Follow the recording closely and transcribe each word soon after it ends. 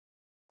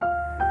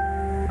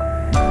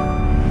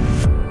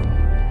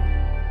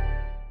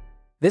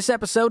This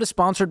episode is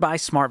sponsored by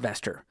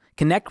SmartVestor.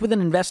 Connect with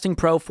an investing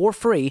pro for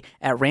free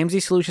at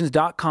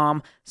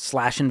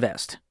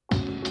RamseySolutions.com/invest.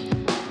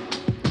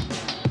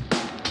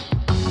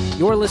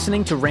 You're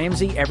listening to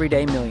Ramsey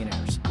Everyday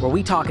Millionaires, where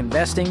we talk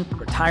investing,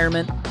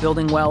 retirement,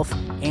 building wealth,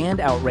 and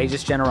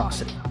outrageous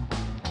generosity.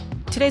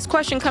 Today's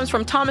question comes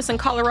from Thomas in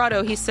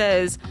Colorado. He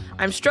says,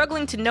 I'm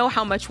struggling to know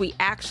how much we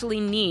actually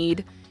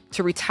need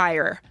to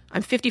retire.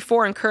 I'm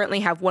 54 and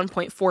currently have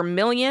 $1.4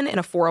 million in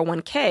a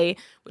 401k,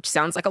 which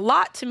sounds like a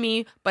lot to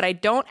me, but I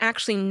don't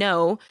actually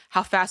know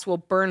how fast we'll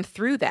burn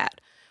through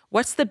that.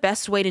 What's the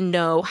best way to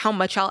know how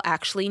much I'll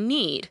actually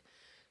need?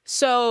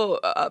 So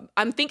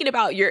I'm thinking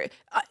about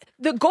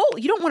the goal.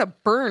 You don't want to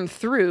burn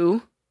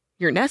through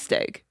your nest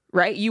egg,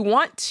 right? You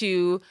want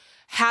to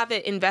have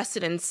it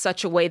invested in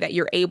such a way that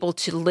you're able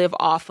to live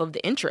off of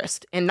the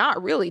interest and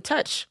not really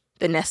touch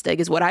the nest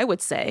egg is what I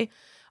would say.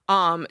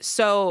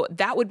 So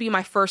that would be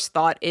my first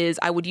thought is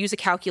I would use a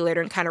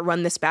calculator and kind of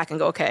run this back and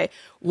go, okay,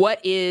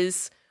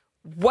 what's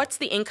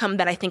the income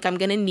that I think I'm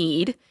going to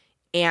need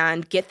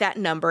and get that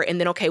number. And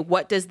then, okay,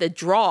 what does the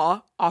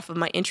draw off of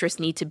my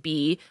interest need to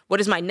be? What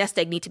does my nest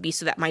egg need to be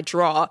so that my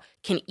draw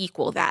can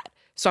equal that?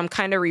 So I'm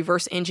kind of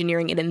reverse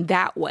engineering it in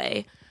that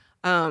way.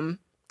 And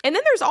then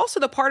there's also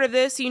the part of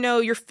this,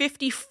 you're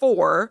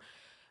 54.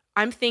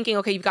 I'm thinking,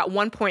 okay, you've got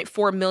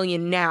 1.4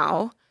 million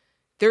now.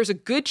 There's a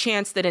good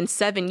chance that in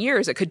 7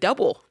 years it could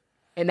double.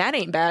 And that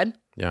ain't bad.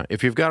 Yeah.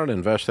 If you've got it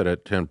invested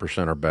at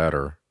 10% or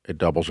better, it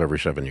doubles every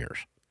 7 years.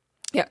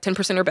 Yeah,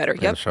 10% or better.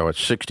 Yep. And so at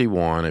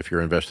 61, if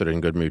you're invested in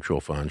good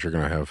mutual funds, you're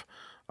going to have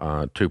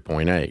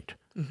 2.8.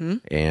 Mm-hmm.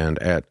 And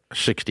at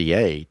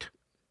 68,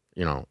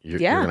 you're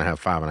going to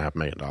have $5.5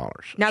 million.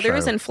 Now, there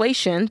is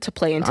inflation to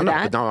play into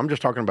that. No, I'm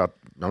just talking about,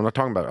 I'm not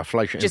talking about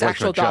inflation. Just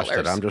inflation actual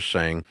adjusted. dollars. I'm just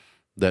saying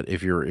that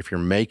if you're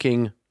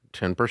making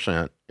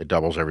 10%, it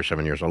doubles every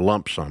 7 years. A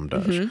lump sum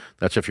does. Mm-hmm.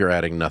 That's if you're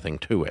adding nothing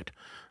to it.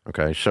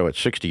 Okay, so at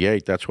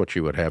 68, that's what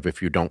you would have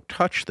if you don't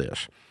touch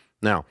this.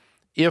 Now,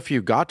 if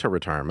you got to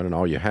retirement and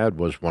all you had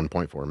was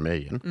 1.4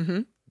 million,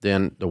 mm-hmm.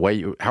 then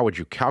how would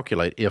you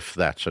calculate if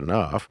that's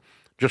enough?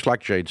 Just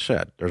like Jade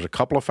said, there's a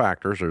couple of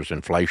factors. There's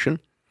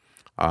inflation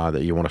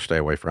that you want to stay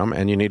away from,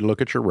 and you need to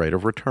look at your rate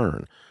of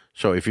return.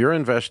 So if you're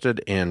invested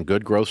in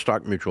good growth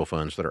stock mutual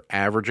funds that are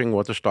averaging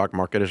what the stock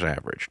market has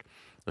averaged,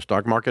 the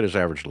stock market has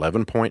averaged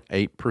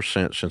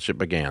 11.8% since it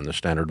began, the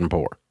Standard &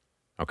 Poor,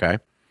 okay?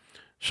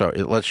 So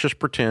let's just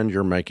pretend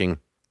you're making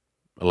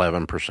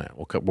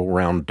 11%. We'll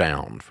round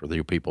down for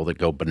the people that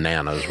go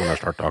bananas when I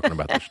start talking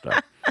about this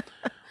stuff.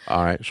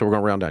 All right, so we're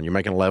going to round down. You're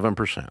making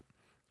 11%, all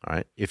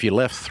right? If you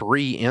left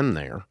 3 in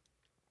there,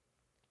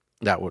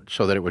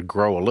 so that it would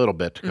grow a little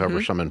bit to cover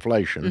mm-hmm. some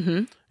inflation,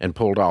 mm-hmm. and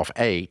pulled off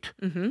 8,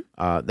 mm-hmm.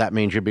 That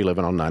means you'd be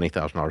living on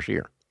 $90,000 a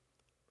year,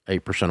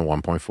 8% of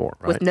 1.4,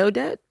 right? With no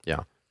debt?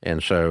 Yeah.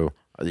 And so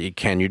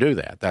can you do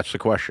that? That's the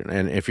question.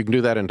 And if you can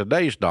do that in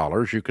today's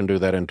dollars, you can do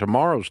that in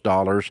tomorrow's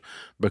dollars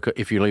because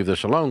if you leave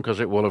this alone, because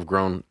it will have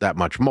grown that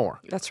much more.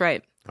 That's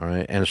right. All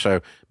right. And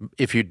so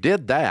if you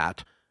did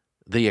that,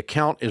 the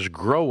account is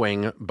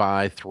growing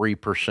by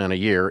 3% a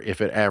year if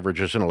it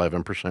averages an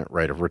 11%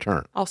 rate of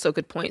return. Also a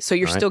good point. So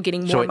you're still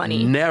getting more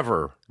money. So it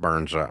never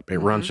burns up. It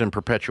mm-hmm. runs in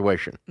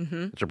perpetuation.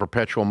 Mm-hmm. It's a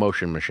perpetual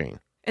motion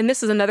machine. And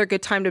this is another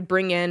good time to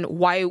bring in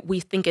why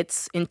we think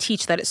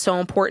teach that it's so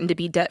important to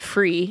be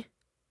debt-free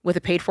with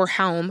a paid-for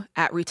home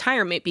at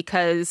retirement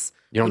because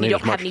when you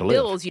don't have any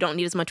bills, you don't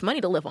need as much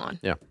money to live on.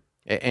 Yeah.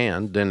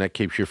 And then that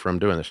keeps you from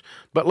doing this.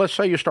 But let's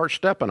say you start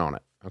stepping on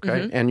it,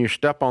 okay? Mm-hmm. And you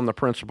step on the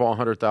principal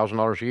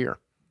 $100,000 a year.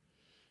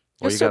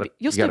 Well,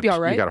 you'll still be all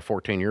right. You got a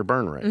 14-year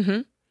burn rate. Mm-hmm.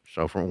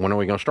 So when are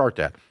we going to start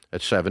that?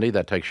 At 70,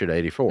 that takes you to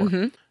 84.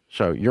 Mm-hmm.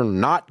 So you're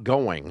not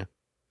going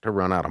to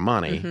run out of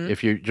money mm-hmm.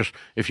 if you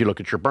look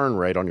at your burn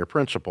rate on your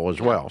principal as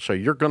well. So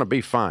you're going to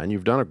be fine.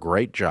 You've done a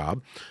great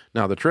job.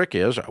 Now, the trick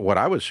is, what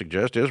I would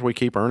suggest is we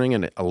keep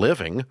earning a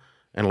living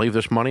and leave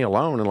this money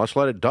alone, and let's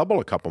let it double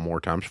a couple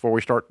more times before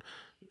we start.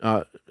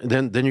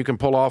 Then you can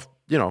pull off,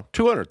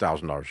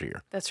 $200,000 a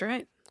year. That's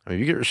right. I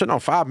mean, you're sitting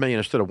on $5 million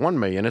instead of $1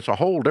 million. It's a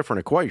whole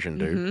different equation,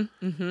 dude.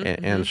 Mm-hmm,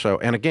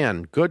 mm-hmm, and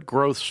again, good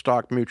growth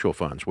stock mutual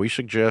funds. We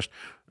suggest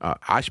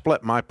I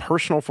split my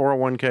personal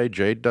 401k.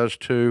 Jade does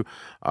too,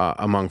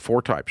 among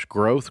 4 types: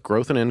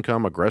 growth and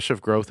income,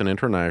 aggressive growth, and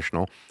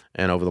international.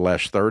 And over the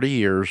last 30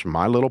 years,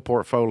 my little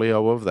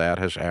portfolio of that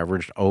has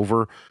averaged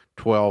over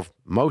 12,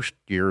 most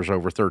years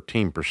over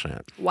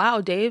 13%.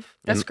 Wow, Dave,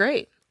 that's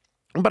great.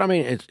 But I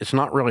mean, it's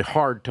not really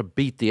hard to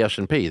beat the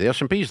S&P. The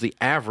S&P is the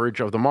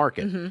average of the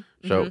market.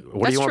 Mm-hmm, so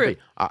what do you want to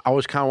be? I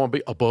always kind of want to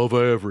be above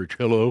average.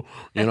 Hello,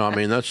 I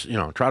mean, that's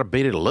try to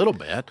beat it a little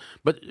bit.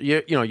 But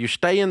you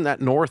stay in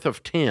that north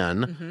of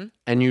 10, mm-hmm.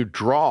 and you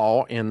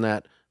draw in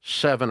that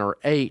 7 or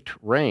 8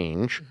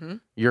 range. Mm-hmm.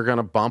 You're going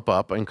to bump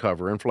up and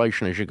cover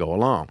inflation as you go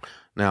along.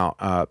 Now,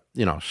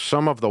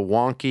 some of the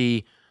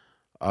wonky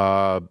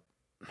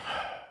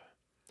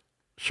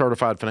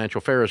certified financial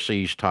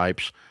Pharisees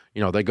types.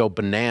 They go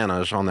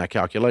bananas on that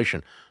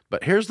calculation.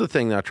 But here's the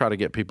thing that I try to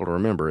get people to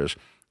remember is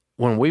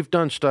when we've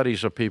done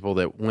studies of people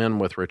that win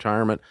with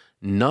retirement,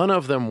 none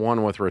of them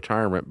won with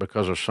retirement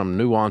because of some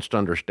nuanced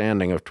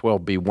understanding of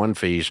 12B1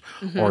 fees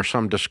or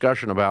some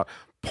discussion about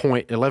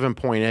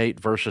 11.8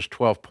 versus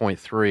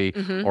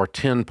 12.3 or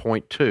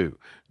 10.2.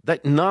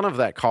 That none of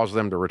that caused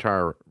them to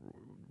retire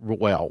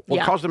well.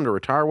 What caused them to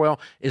retire well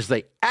is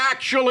they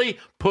actually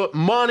put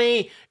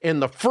money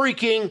in the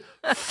freaking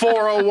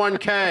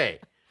 401k.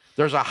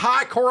 There's a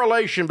high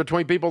correlation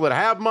between people that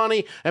have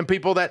money and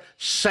people that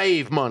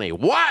save money.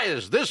 Why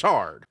is this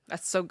hard?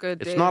 That's so good,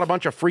 Dave. It's not a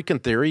bunch of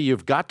freaking theory.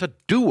 You've got to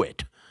do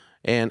it.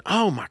 And,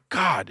 oh, my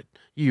God,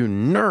 you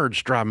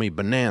nerds drive me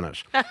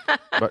bananas.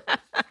 But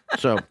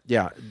so,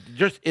 yeah,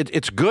 just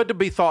it's good to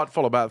be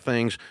thoughtful about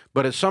things,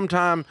 but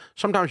sometimes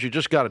you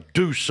just got to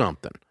do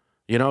something.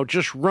 You know,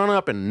 just run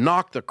up and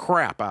knock the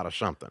crap out of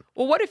something.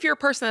 Well, what if you're a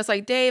person that's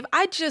like, Dave,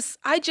 I just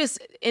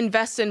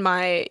invest in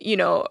my,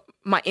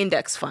 my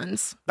index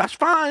funds. That's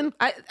fine.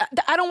 I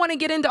don't want to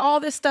get into all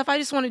this stuff. I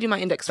just want to do my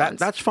index funds.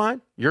 That's fine.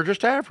 You're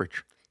just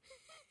average.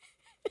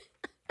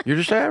 You're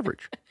just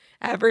average.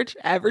 Average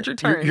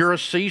returns. You're a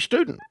C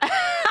student.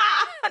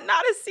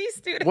 Not a C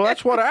student. Well,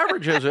 that's what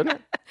average is, isn't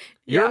it?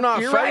 You're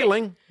not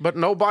failing, right. But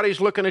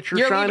nobody's looking at your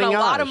shining eyes. You're leaving a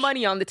lot of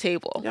money on the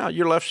table. Yeah,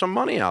 you left some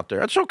money out there.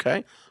 That's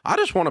okay. I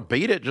just want to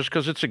beat it just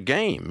because it's a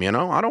game,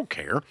 I don't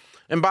care.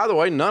 And by the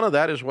way, none of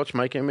that is what's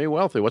making me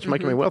wealthy. What's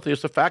making me wealthy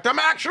is the fact I'm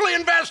actually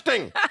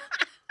investing.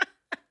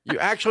 You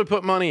actually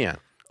put money in.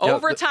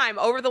 Over time,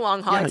 over the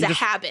long haul, it's a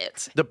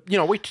habit.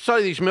 We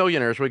study these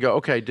millionaires. We go,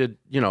 okay,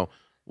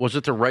 was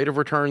it the rate of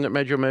return that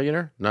made you a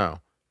millionaire? No.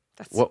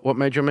 What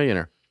made you a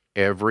millionaire?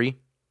 Every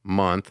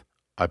month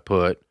I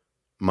put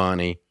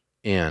money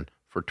in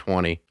for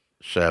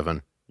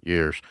 27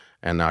 years.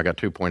 And now I got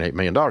 $2.8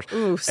 million.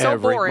 Ooh, so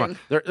boring.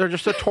 They're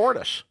just a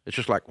tortoise. It's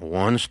just like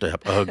one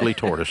step. Ugly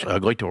tortoise,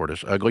 ugly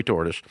tortoise, ugly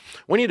tortoise.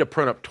 We need to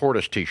print up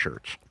tortoise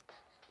T-shirts.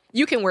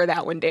 You can wear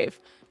that one, Dave.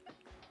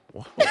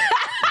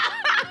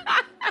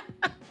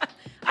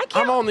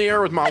 I'm on the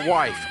air with my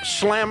wife,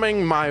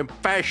 slamming my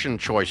fashion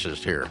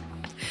choices here.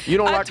 You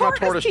don't like my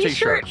tortoise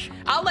T-shirts?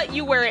 I'll let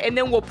you wear it, and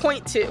then we'll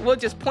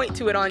just point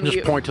to it on you.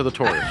 Just point to the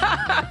tortoise.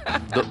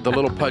 the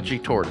little pudgy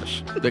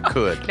tortoise that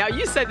could. Now,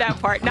 you said that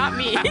part, not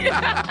me.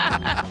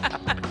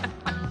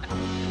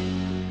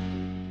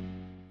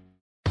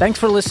 Thanks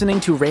for listening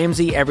to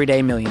Ramsey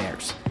Everyday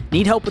Millionaires.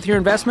 Need help with your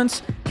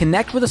investments?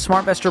 Connect with a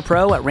SmartVestor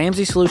Pro at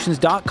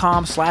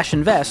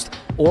RamseySolutions.com/invest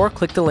or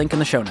click the link in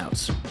the show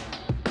notes.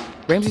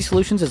 Ramsey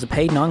Solutions is a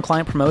paid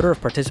non-client promoter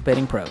of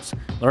participating pros.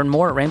 Learn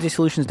more at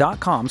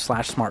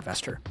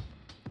RamseySolutions.com/SmartVestor.